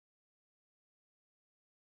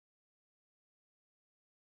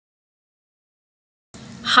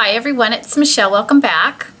Hi everyone, it's Michelle. Welcome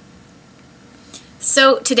back.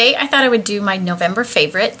 So today I thought I would do my November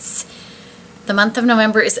favorites. The month of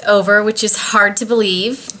November is over, which is hard to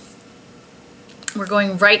believe. We're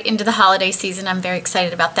going right into the holiday season. I'm very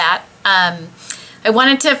excited about that. I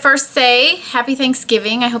wanted to first say happy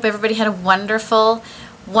Thanksgiving. I hope everybody had a wonderful,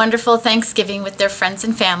 wonderful Thanksgiving with their friends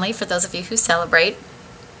and family, for those of you who celebrate.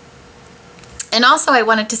 And also I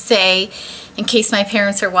wanted to say, in case my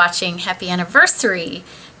parents are watching, happy anniversary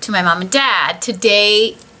to my mom and dad.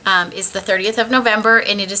 Today is the 30th of November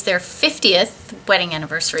and it is their 50th wedding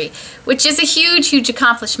anniversary, which is a huge, huge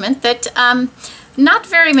accomplishment that not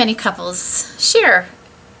very many couples share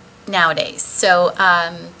nowadays. So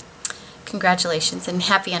congratulations and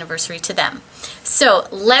happy anniversary to them. So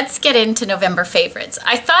let's get into November favorites.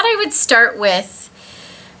 I thought I would start with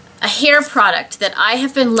a hair product that I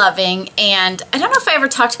have been loving, and I don't know if I ever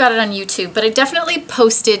talked about it on YouTube, but I definitely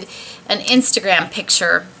posted an Instagram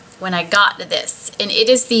picture when I got this, and it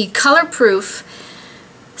is the ColorProof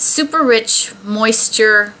Super Rich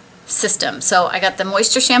Moisture System. So I got the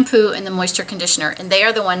moisture shampoo and the moisture conditioner, and they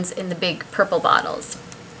are the ones in the big purple bottles,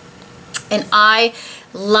 and I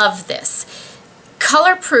love this.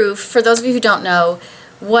 ColorProof, for those of you who don't know,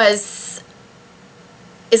 is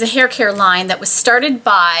a hair care line that was started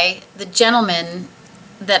by the gentleman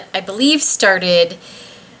that I believe started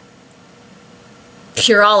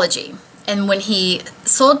Pureology. And when he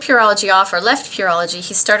sold Pureology off, or left Pureology,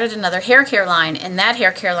 he started another hair care line, and that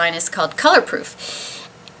hair care line is called ColorProof.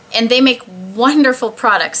 And they make wonderful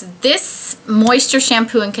products. This moisture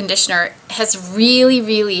shampoo and conditioner has really,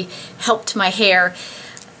 really helped my hair.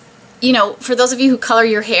 You know, for those of you who color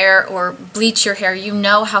your hair or bleach your hair, you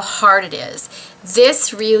know how hard it is.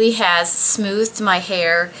 This really has smoothed my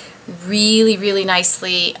hair really, really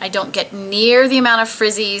nicely. I don't get near the amount of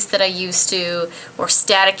frizzies that I used to, or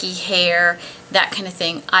staticky hair, that kind of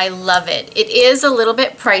thing. I love it. It is a little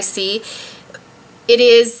bit pricey. It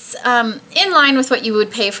is in line with what you would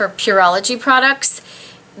pay for Pureology products.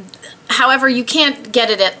 However, you can't get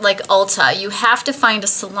it at like Ulta. You have to find a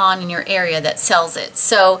salon in your area that sells it.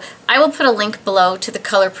 So I will put a link below to the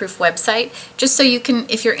ColorProof website, just so you can,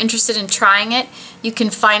 if you're interested in trying it, you can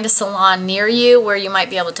find a salon near you where you might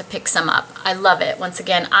be able to pick some up. I love it. Once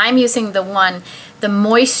again, I'm using the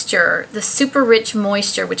moisture, the Super Rich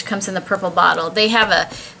Moisture, which comes in the purple bottle. They have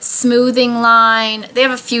a smoothing line. They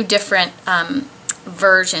have a few different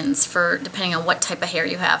versions for depending on what type of hair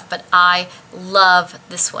you have, but I love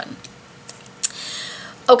this one.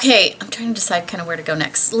 Okay, I'm trying to decide kind of where to go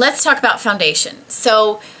next. Let's talk about foundation.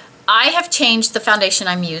 So I have changed the foundation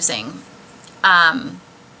I'm using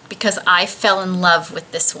because I fell in love with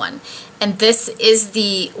this one. And this is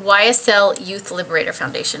the YSL Youth Liberator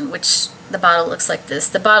foundation, which the bottle looks like this.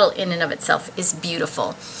 The bottle in and of itself is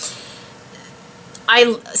beautiful.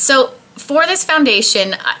 So for this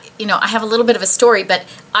foundation, you know, I have a little bit of a story, but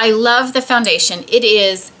I love the foundation. It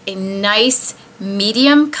is a nice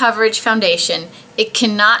medium coverage foundation. It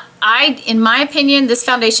cannot, in my opinion, this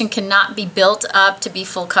foundation cannot be built up to be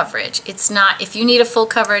full coverage. It's not, if you need a full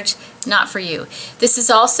coverage, not for you. This is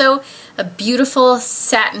also a beautiful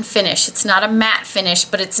satin finish. It's not a matte finish,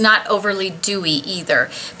 but it's not overly dewy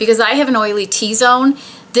either. Because I have an oily T-zone,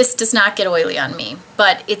 this does not get oily on me,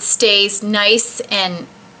 but it stays nice and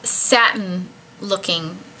satin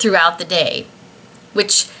looking throughout the day,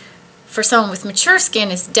 which for someone with mature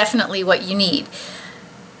skin is definitely what you need.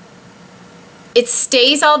 It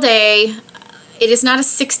stays all day. It is not a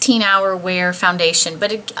 16-hour wear foundation,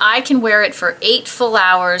 but I can wear it for 8 full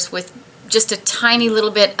hours with just a tiny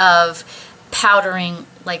little bit of powdering,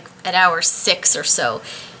 like at hour 6 or so.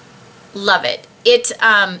 Love it.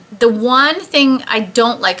 The one thing I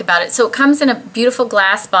don't like about it, so it comes in a beautiful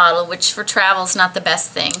glass bottle, which for travel is not the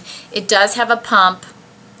best thing. It does have a pump.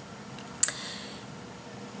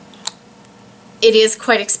 It is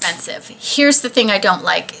quite expensive. Here's the thing I don't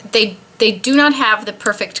like. They do not have the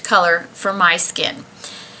perfect color for my skin.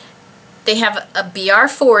 They have a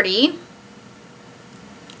BR40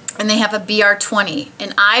 and they have a BR20,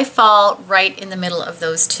 and I fall right in the middle of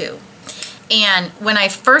those two. And when I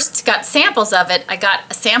first got samples of it, I got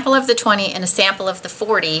a sample of the 20 and a sample of the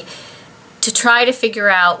 40 to try to figure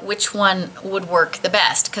out which one would work the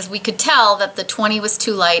best, because we could tell that the 20 was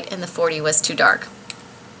too light and the 40 was too dark.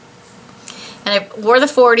 And I wore the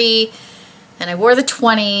 40 and I wore the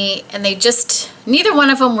 20, and they just, neither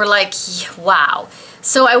one of them were like, wow.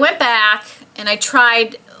 So I went back and I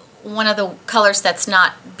tried one of the colors that's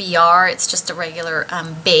not BR, it's just a regular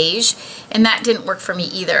beige, and that didn't work for me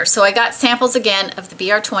either. So I got samples again of the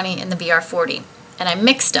BR20 and the BR40, and I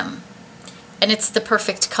mixed them, and it's the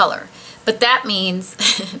perfect color. But that means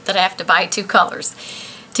that I have to buy 2 colors.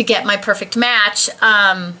 to get my perfect match,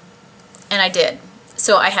 and I did.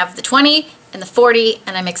 So I have the 20 and the 40,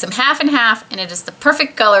 and I mix them half and half, and it is the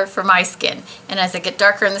perfect color for my skin. And as I get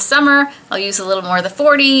darker in the summer, I'll use a little more of the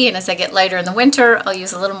 40, and as I get lighter in the winter, I'll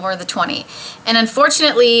use a little more of the 20. And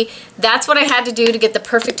unfortunately, that's what I had to do to get the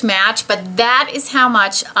perfect match, but that is how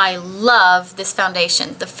much I love this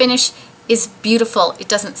foundation. The finish is beautiful. It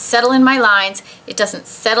doesn't settle in my lines. It doesn't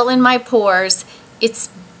settle in my pores. It's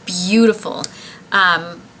beautiful.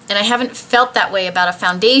 And I haven't felt that way about a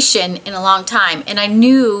foundation in a long time. And I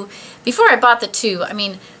knew before I bought the two, I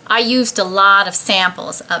mean, I used a lot of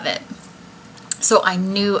samples of it. So I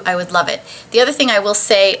knew I would love it. The other thing I will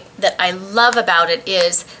say that I love about it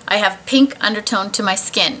is I have pink undertone to my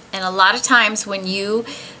skin. And a lot of times when you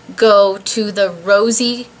go to the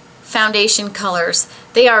rosy foundation colors,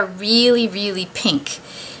 they are really, really pink.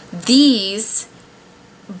 These,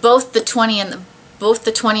 both the 20 and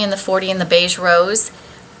the 40 and the beige rose,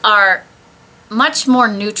 are much more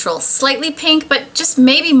neutral, slightly pink, but just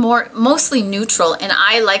maybe mostly neutral, and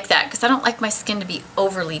I like that because I don't like my skin to be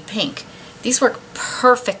overly pink. These work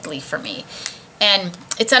perfectly for me, and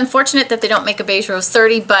it's unfortunate that they don't make a beige rose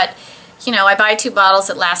 30, but you know, I buy 2 bottles,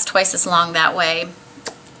 it lasts twice as long that way,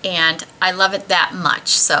 and I love it that much.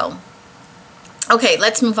 So okay,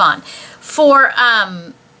 let's move on. For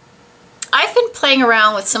I've been playing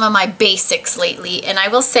around with some of my basics lately, and I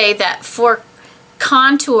will say that for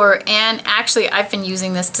contour, and actually I've been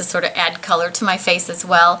using this to sort of add color to my face as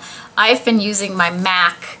well, I've been using my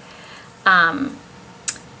MAC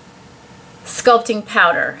sculpting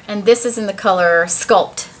powder, and this is in the color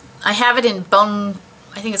Sculpt. I have it in bone,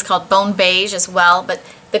 I think it's called bone beige as well, but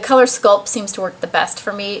the color Sculpt seems to work the best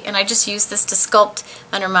for me, and I just use this to sculpt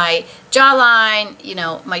under my jawline, you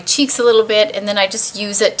know, my cheeks a little bit, and then I just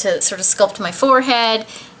use it to sort of sculpt my forehead,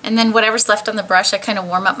 and then whatever's left on the brush, I kind of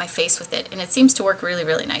warm up my face with it, and it seems to work really,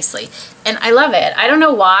 really nicely. And I love it. I don't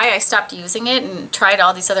know why I stopped using it and tried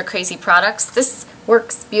all these other crazy products. This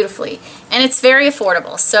works beautifully, and it's very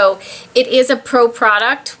affordable. So it is a pro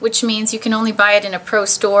product, which means you can only buy it in a pro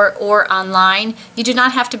store or online. You do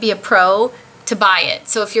not have to be a pro to buy it.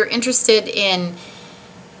 So if you're interested in,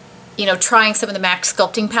 you know, trying some of the MAC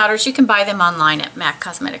sculpting powders, you can buy them online at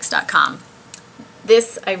maccosmetics.com.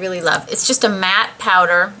 This I really love. It's just a matte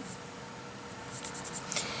powder.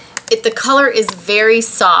 The color is very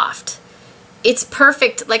soft. It's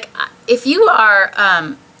perfect. Like if you are,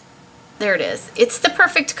 there it is. It's the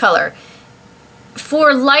perfect color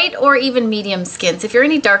for light or even medium skins. If you're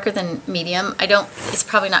any darker than medium, it's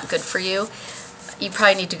probably not good for you. You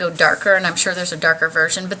probably need to go darker, and I'm sure there's a darker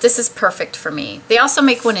version, but this is perfect for me. They also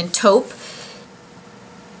make one in taupe.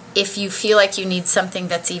 If you feel like you need something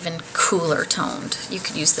that's even cooler toned, you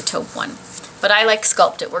could use the taupe one. But I like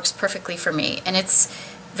Sculpt. It works perfectly for me, and it's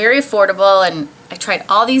very affordable, and I tried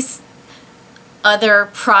all these other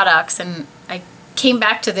products, and I came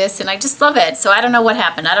back to this, and I just love it. So I don't know what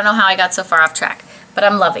happened. I don't know how I got so far off track, but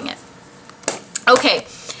I'm loving it. Okay,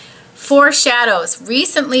 for shadows.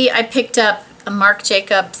 Recently, I picked up a Marc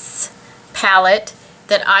Jacobs palette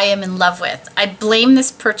that I am in love with. I blame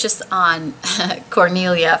this purchase on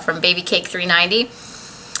Cornelia from Baby Cake 390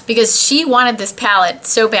 because she wanted this palette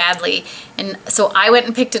so badly, and so I went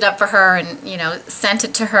and picked it up for her and, you know, sent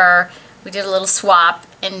it to her. We did a little swap,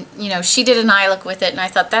 and, you know, she did an eye look with it, and I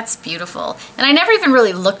thought, that's beautiful. And I never even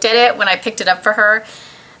really looked at it when I picked it up for her.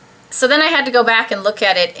 So then I had to go back and look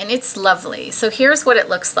at it, and it's lovely. So here's what it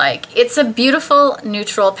looks like. It's a beautiful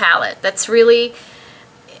neutral palette that's really,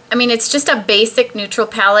 I mean, it's just a basic neutral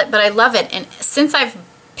palette, but I love it. And since I've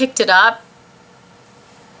picked it up,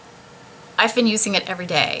 I've been using it every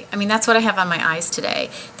day. I mean, that's what I have on my eyes today.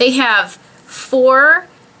 They have 4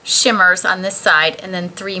 shimmers on this side and then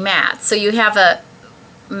 3 mattes. So you have a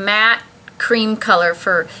matte cream color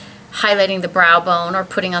for highlighting the brow bone or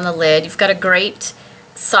putting on the lid. You've got a great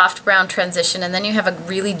soft brown transition, and then you have a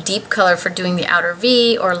really deep color for doing the outer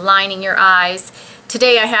V or lining your eyes.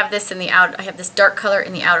 Today I have this in the outer, I have this dark color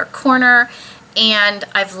in the outer corner, and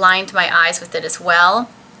I've lined my eyes with it as well.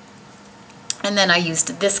 And then I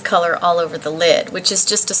used this color all over the lid, which is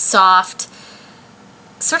just a soft,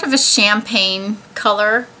 sort of a champagne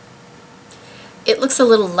color. It looks a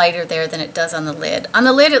little lighter there than it does on the lid. On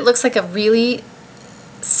the lid it looks like a really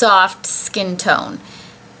soft skin tone.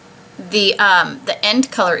 The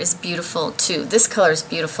end color is beautiful too. This color is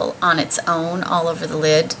beautiful on its own all over the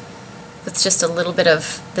lid with just a little bit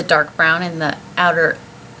of the dark brown in the outer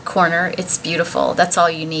corner. It's beautiful. That's all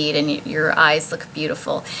you need, and your eyes look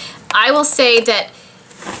beautiful. I will say that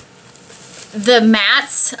the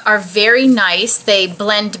mattes are very nice. They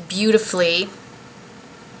blend beautifully.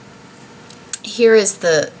 Here is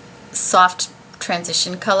the soft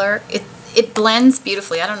transition color. It blends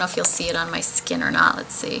beautifully. I don't know if you'll see it on my skin or not.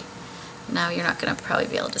 Let's see. Now you're not going to probably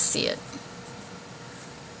be able to see it.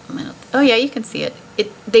 Oh yeah, you can see it.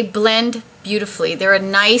 They blend beautifully. They're a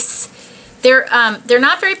nice, they're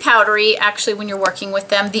not very powdery actually when you're working with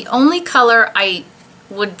them. The only color I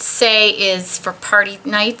would say is for party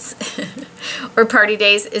nights or party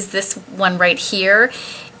days is this one right here.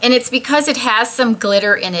 And it's because it has some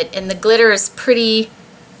glitter in it, and the glitter is pretty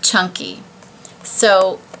chunky.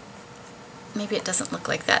 So maybe it doesn't look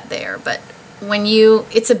like that there, but when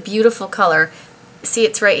it's a beautiful color. See,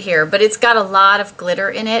 it's right here, but it's got a lot of glitter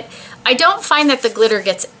in it. I don't find that the glitter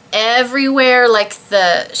gets everywhere like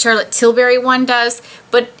the Charlotte Tilbury one does,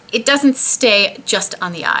 but it doesn't stay just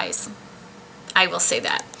on the eyes. I will say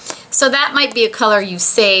that. So that might be a color you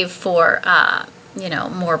save for, you know,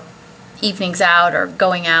 more evenings out or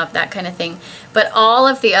going out, that kind of thing. But all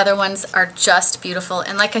of the other ones are just beautiful.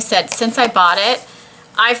 And like I said, since I bought it,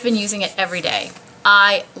 I've been using it every day.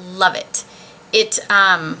 I love it.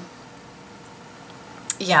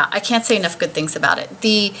 Yeah, I can't say enough good things about it.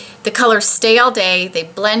 The colors stay all day. They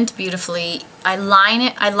blend beautifully. I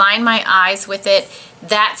line my eyes with it.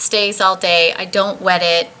 That stays all day. I don't wet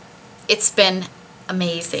it. It's been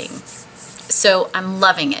amazing. So I'm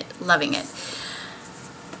loving it, loving it.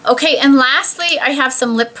 Okay, and lastly, I have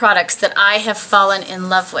some lip products that I have fallen in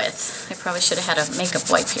love with. I probably should have had a makeup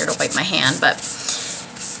wipe here to wipe my hand, but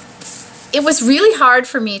it was really hard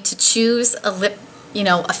for me to choose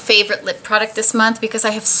a favorite lip product this month because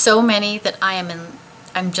I have so many that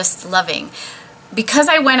I'm just loving. Because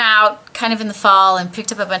I went out kind of in the fall and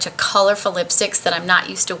picked up a bunch of colorful lipsticks that I'm not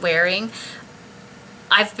used to wearing,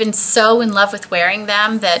 I've been so in love with wearing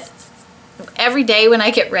them that every day when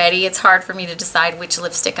I get ready, it's hard for me to decide which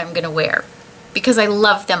lipstick I'm going to wear because I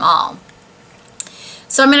love them all.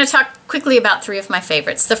 So I'm going to talk quickly about 3 of my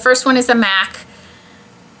favorites. The first one is a MAC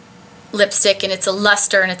lipstick, and it's a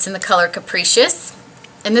luster, and it's in the color Capricious.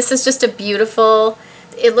 And this is just a beautiful,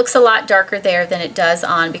 it looks a lot darker there than it does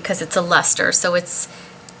on because it's a luster. So it's,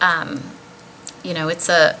 you know, it's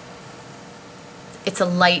a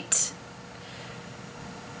light,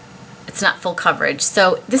 it's not full coverage.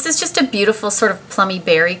 So this is just a beautiful sort of plummy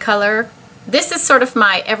berry color. This is sort of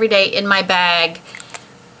my everyday in my bag.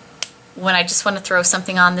 When I just want to throw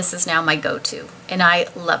something on, this is now my go-to, and I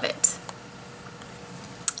love it.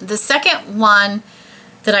 The second one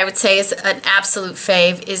that I would say is an absolute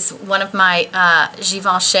fave is one of my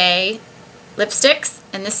Givenchy lipsticks,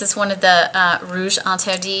 and this is one of the Rouge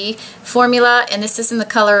Interdit formula, and this is in the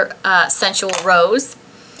color Sensual Rose,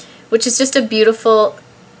 which is just a beautiful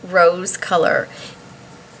rose color.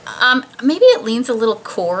 Maybe it leans a little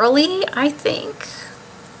corally, I think.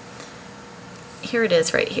 Here it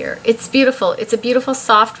is right here. It's beautiful. It's a beautiful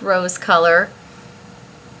soft rose color,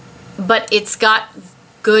 but it's got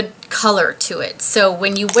good color to it. So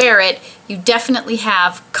when you wear it, you definitely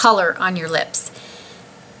have color on your lips.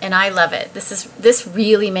 And I love it. This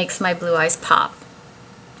really makes my blue eyes pop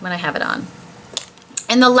when I have it on.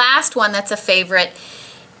 And the last one that's a favorite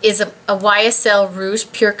is a YSL Rouge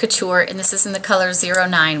Pure Couture, and this is in the color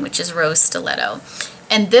 09, which is Rose Stiletto.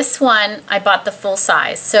 And this one, I bought the full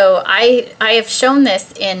size. So I have shown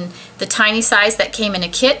this in the tiny size that came in a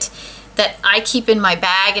kit that I keep in my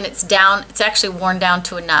bag, and it's actually worn down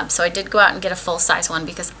to a nub. So I did go out and get a full size one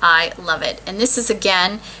because I love it. And this is,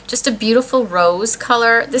 again, just a beautiful rose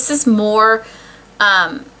color. This is more,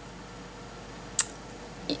 and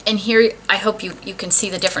here I hope you can see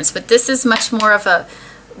the difference, but this is much more of a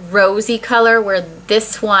rosy color, where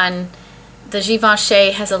this one, the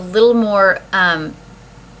Givenchy, has a little more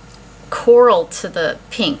coral to the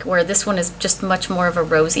pink, where this one is just much more of a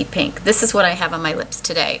rosy pink. This is what I have on my lips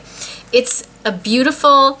today. It's a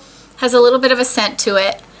beautiful, has a little bit of a scent to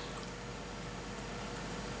it.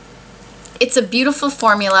 It's a beautiful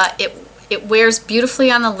formula. It wears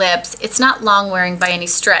beautifully on the lips. It's not long wearing by any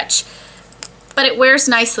stretch, but it wears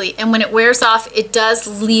nicely, and when it wears off, it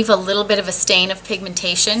does leave a little bit of a stain of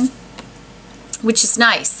pigmentation, which is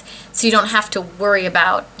nice. So you don't have to worry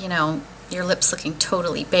about, you know, your lips looking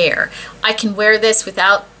totally bare. I can wear this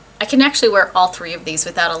without, I can actually wear all 3 of these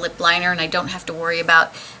without a lip liner, and I don't have to worry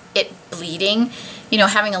about it bleeding. You know,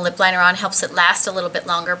 having a lip liner on helps it last a little bit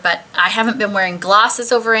longer, but I haven't been wearing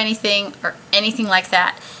glosses over anything or anything like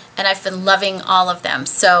that, and I've been loving all of them.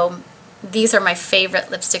 So these are my favorite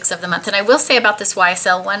lipsticks of the month. And I will say about this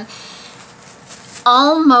YSL one,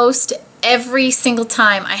 almost every single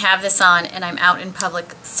time I have this on and I'm out in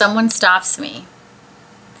public, someone stops me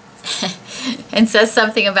and says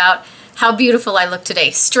something about how beautiful I look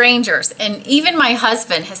today. Strangers, and even my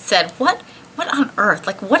husband has said, what on earth,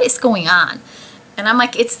 like, what is going on? And I'm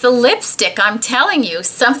like, it's the lipstick, I'm telling you.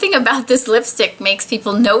 Something about this lipstick makes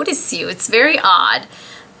people notice you. It's very odd.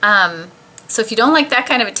 So if you don't like that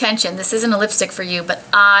kind of attention, this isn't a lipstick for you, but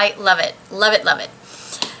I love it. Love it, love it.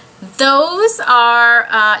 Those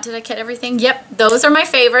are, did I get everything? Yep, those are my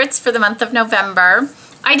favorites for the month of November.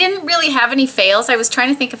 I didn't really have any fails. I was trying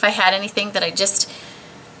to think if I had anything that I just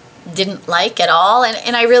didn't like at all,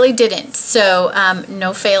 and I really didn't. So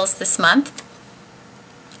no fails this month.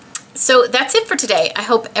 So that's it for today. I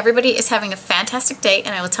hope everybody is having a fantastic day,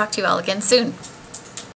 and I will talk to you all again soon.